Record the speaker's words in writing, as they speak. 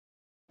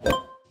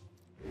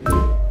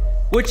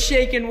What's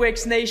shaking,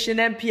 Wix Nation?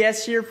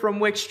 MPS here from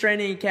Wix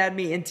Training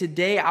Academy, and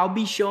today I'll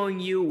be showing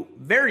you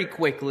very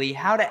quickly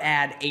how to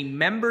add a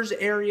members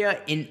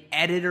area in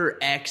Editor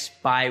X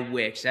by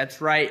Wix. That's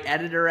right,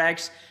 Editor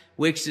X,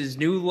 Wix's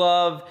new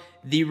love,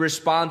 the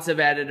responsive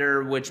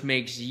editor, which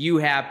makes you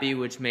happy,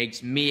 which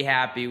makes me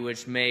happy,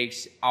 which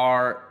makes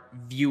our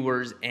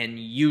viewers and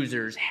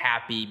users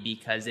happy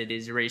because it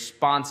is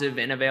responsive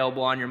and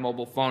available on your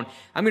mobile phone.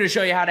 I'm going to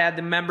show you how to add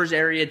the members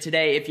area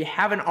today. If you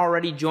haven't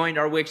already joined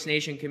our Wix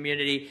Nation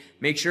community,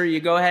 make sure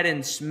you go ahead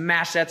and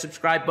smash that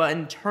subscribe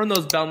button, turn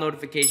those bell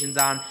notifications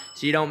on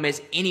so you don't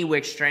miss any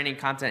Wix training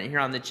content here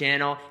on the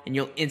channel, and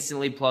you'll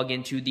instantly plug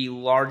into the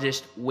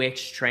largest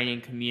Wix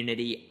training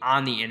community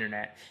on the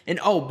internet. And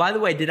oh, by the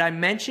way, did I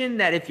mention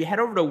that if you head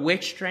over to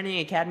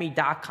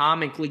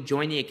wixtrainingacademy.com and click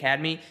join the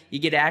academy, you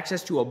get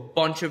access to a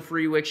bunch of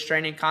free Wix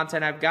training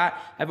content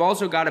I've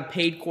also got a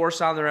paid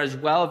course on there as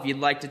well if you'd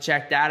like to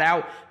check that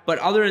out. But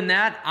other than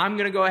that, I'm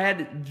going to go ahead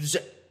and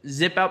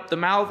zip up the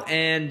mouth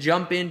and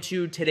jump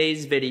into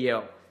today's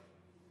video.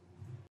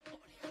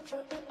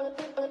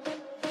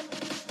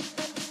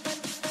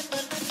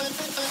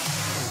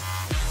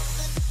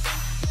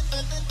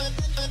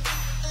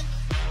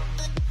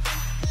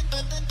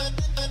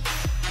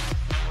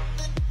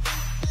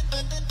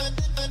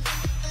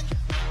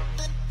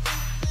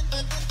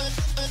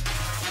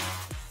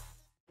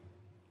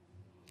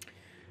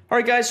 All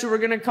right, guys, so we're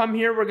going to come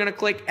here. We're going to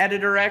click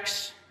Editor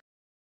X.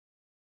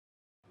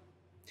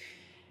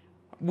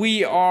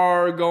 We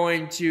are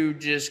going to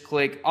just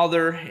click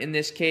Other in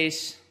this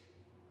case,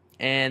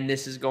 and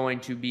this is going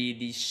to be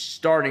the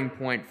starting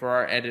point for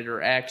our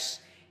Editor X.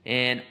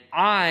 And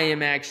I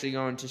am actually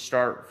going to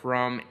start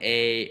from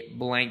a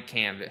blank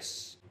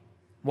canvas.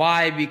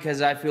 Why?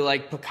 Because I feel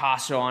like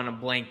Picasso on a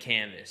blank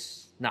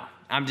canvas. No,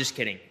 I'm just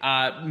kidding.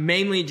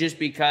 Mainly just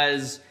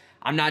because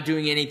I'm not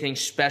doing anything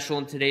special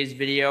in today's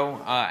video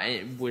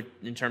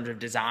in terms of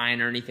design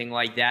or anything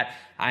like that.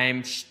 I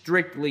am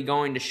strictly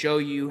going to show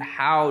you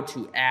how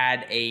to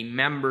add a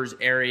members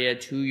area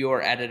to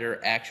your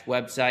Editor X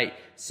website,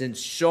 since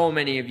so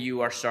many of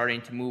you are starting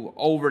to move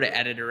over to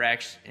Editor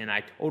X, and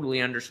I totally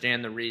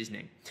understand the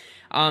reasoning.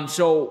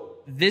 So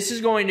this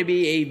is going to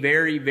be a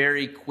very,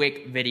 very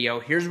quick video.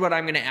 Here's what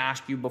I'm going to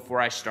ask you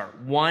before I start.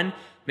 One,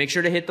 make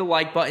sure to hit the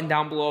like button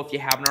down below if you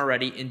haven't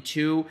already. And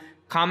two,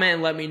 comment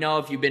and let me know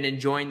if you've been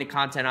enjoying the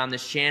content on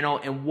this channel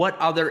and what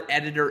other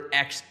Editor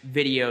X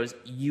videos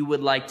you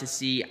would like to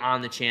see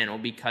on the channel,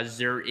 because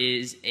there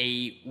is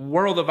a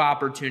world of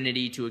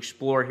opportunity to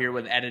explore here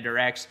with Editor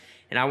X,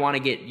 and I want to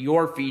get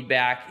your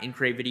feedback and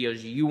create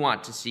videos you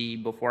want to see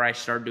before I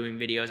start doing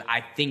videos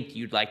I think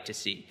you'd like to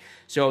see.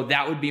 So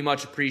that would be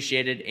much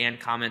appreciated, and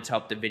comments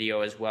help the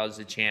video as well as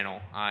the channel,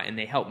 and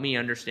they help me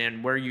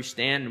understand where you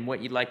stand and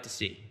what you'd like to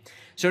see.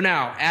 So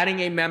now, adding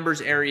a members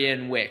area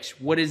in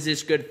Wix. What is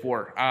this good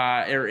for?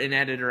 Or in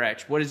Editor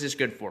X, what is this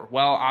good for?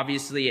 Well,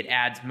 obviously it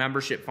adds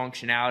membership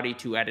functionality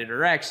to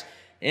Editor X,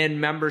 and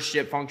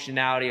membership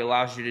functionality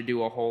allows you to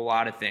do a whole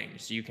lot of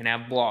things. You can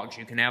have blogs,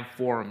 you can have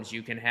forums,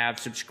 you can have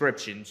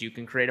subscriptions, you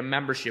can create a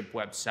membership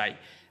website.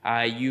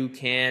 You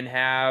can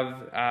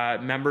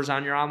have members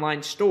on your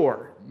online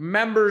store.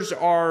 Members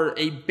are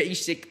a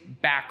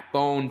basic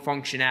backbone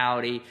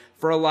functionality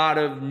for a lot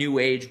of new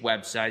age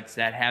websites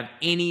that have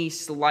any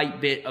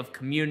slight bit of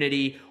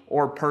community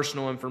or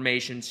personal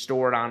information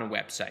stored on a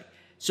website.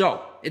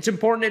 So it's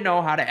important to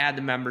know how to add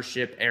the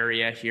membership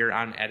area here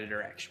on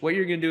Editor X. What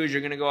you're going to do is you're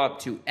going to go up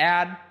to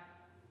Add,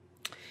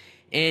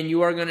 and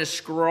you are going to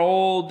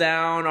scroll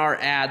down our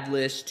ad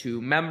list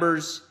to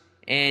Members,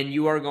 and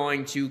you are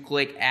going to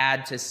click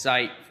Add to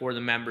Site for the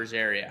members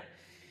area.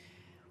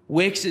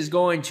 Wix is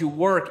going to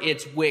work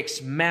its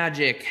Wix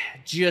magic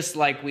just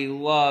like we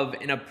love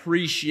and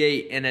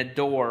appreciate and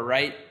adore,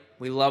 right?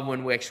 We love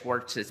when Wix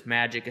works its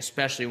magic,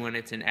 especially when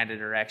it's in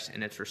Editor X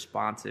and it's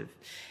responsive.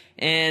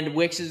 And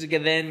Wix is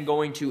then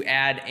going to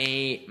add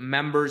a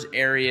members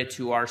area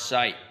to our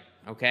site,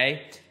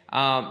 okay?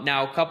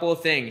 Now, a couple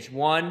of things.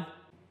 One,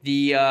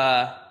 the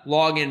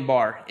login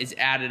bar is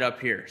added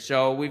up here.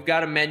 So we've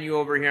got a menu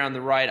over here on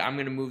the right. I'm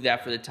going to move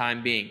that for the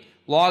time being.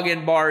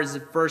 Login bar is the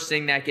first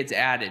thing that gets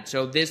added.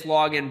 So this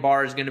login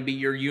bar is going to be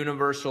your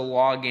universal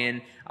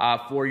login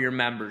for your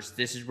members.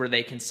 This is where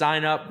they can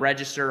sign up,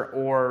 register,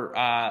 or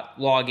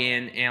log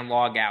in and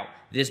log out.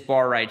 This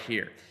bar right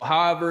here.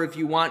 However, if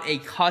you want a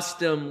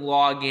custom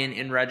login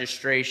and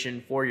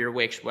registration for your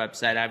Wix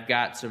website, I've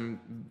got some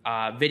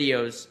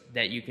videos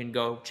that you can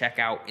go check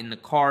out in the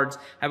cards.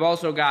 I've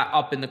also got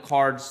up in the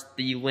cards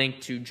the link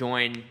to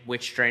join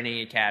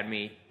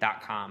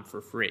wixtrainingacademy.com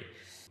for free.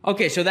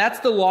 Okay, so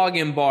that's the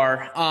login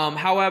bar.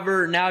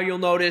 However, now you'll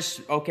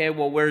notice, okay,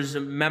 well, where's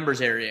the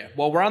members area?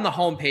 Well, we're on the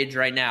home page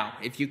right now.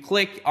 If you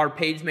click our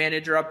page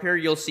manager up here,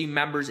 you'll see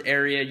members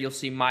area, you'll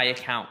see my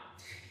account.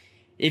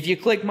 If you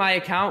click my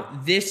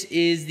account, this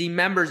is the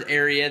members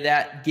area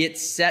that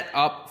gets set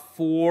up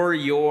for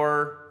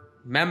your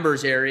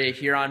members area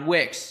here on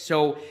Wix.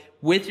 So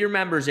with your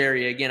members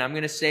area, again, I'm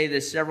going to say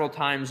this several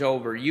times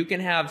over, you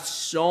can have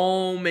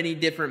so many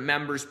different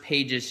members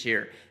pages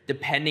here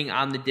depending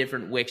on the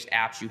different Wix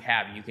apps you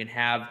have. You can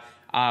have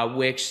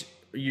Wix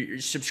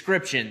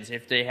subscriptions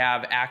if they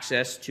have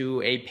access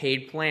to a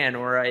paid plan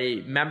or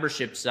a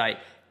membership site.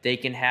 They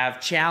can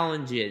have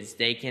challenges.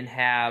 They can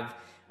have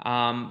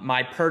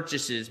my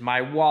purchases,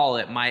 my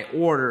wallet, my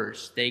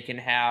orders. They can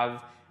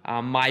have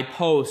my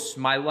posts,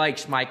 my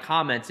likes, my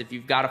comments if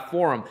you've got a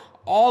forum.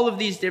 All of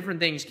these different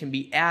things can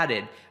be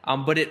added,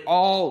 but it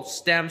all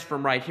stems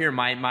from right here,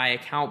 my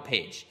account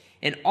page.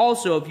 And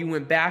also, if you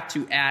went back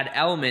to add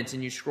elements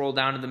and you scroll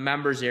down to the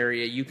members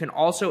area, you can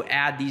also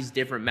add these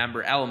different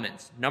member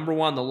elements. Number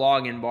one, the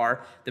login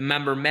bar, the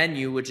member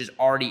menu, which is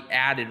already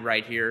added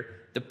right here,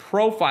 the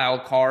profile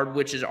card,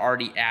 which is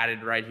already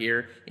added right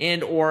here,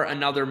 and or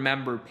another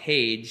member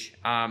page,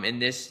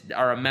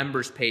 or a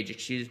members page,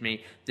 excuse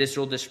me. This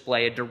will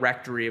display a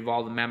directory of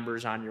all the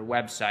members on your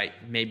website.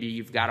 Maybe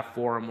you've got a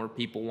forum where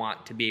people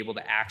want to be able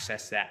to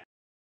access that.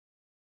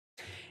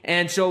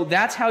 And so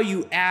that's how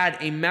you add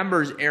a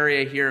members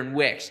area here in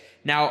Wix.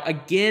 Now,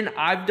 again,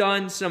 I've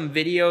done some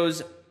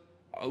videos,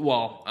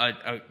 well,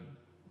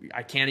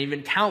 I can't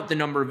even count the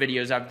number of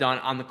videos I've done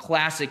on the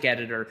classic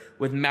editor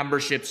with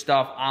membership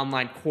stuff,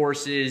 online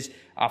courses,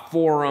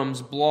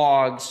 forums,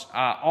 blogs,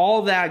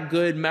 all that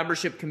good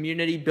membership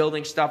community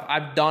building stuff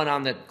I've done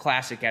on the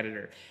classic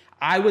editor.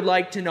 I would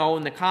like to know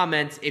in the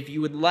comments if you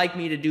would like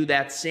me to do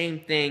that same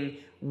thing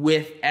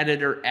with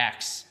Editor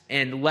X,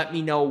 and let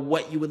me know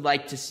what you would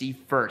like to see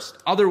first.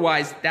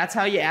 Otherwise, that's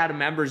how you add a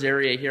members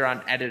area here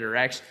on Editor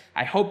X.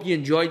 I hope you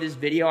enjoyed this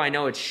video. I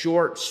know it's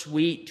short,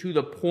 sweet, to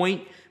the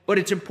point, but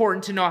it's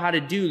important to know how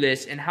to do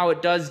this and how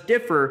it does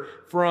differ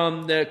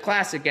from the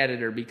classic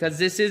editor, because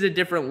this is a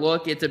different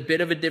look. It's a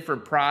bit of a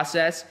different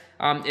process.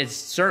 It's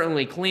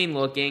certainly clean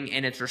looking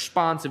and it's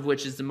responsive,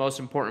 which is the most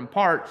important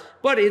part,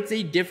 but it's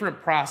a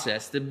different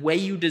process. The way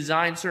you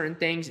design certain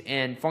things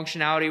and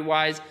functionality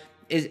wise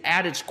is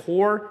at its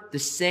core the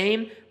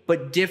same,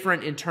 but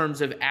different in terms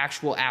of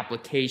actual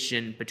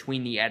application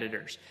between the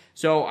editors.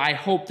 So I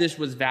hope this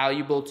was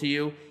valuable to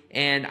you,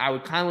 and I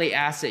would kindly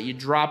ask that you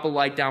drop a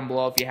like down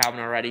below if you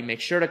haven't already. Make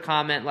sure to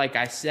comment like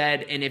I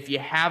said, and if you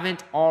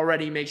haven't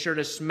already, make sure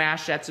to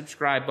smash that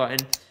subscribe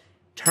button.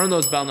 Turn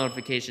those bell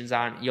notifications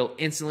on. You'll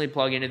instantly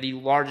plug into the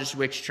largest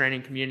Wix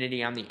training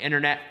community on the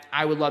internet.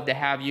 I would love to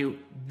have you.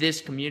 This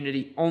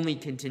community only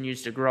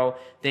continues to grow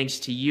thanks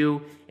to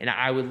you, and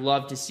I would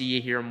love to see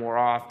you here more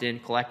often.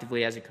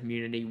 Collectively as a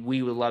community,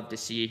 we would love to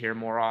see you here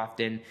more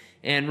often.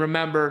 And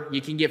remember, you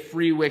can get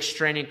free Wix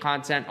training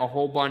content, a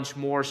whole bunch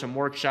more, some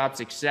workshops,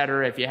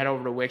 etc. If you head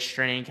over to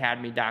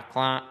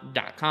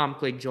wixtrainingacademy.com,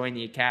 click join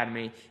the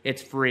academy.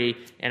 It's free,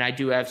 and I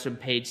do have some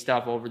paid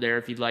stuff over there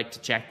if you'd like to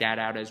check that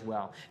out as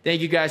well.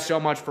 Thank you guys so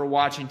much for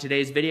watching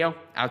today's video.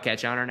 I'll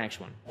catch you on our next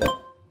one.